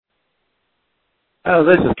Oh,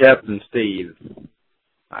 this is Captain Steve.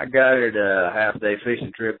 I guided a half-day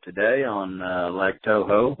fishing trip today on Lake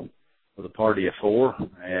Toho with a party of four.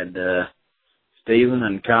 I had Stephen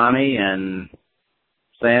and Connie and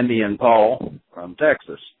Sandy and Paul from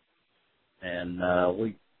Texas. And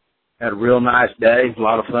we had a real nice day, a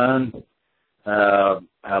lot of fun.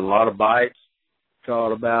 Had a lot of bites,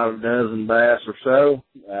 caught about a dozen bass or so.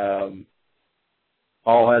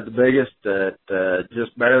 Paul had the biggest at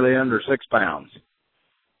just barely under 6 pounds.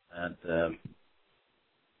 And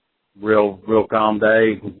real calm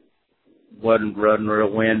day. Wasn't running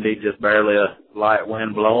real windy, just barely a light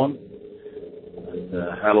wind blowing. And,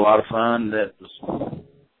 had a lot of fun. That was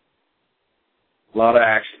a lot of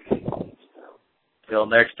action. Till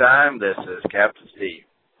next time, this is Captain Steve.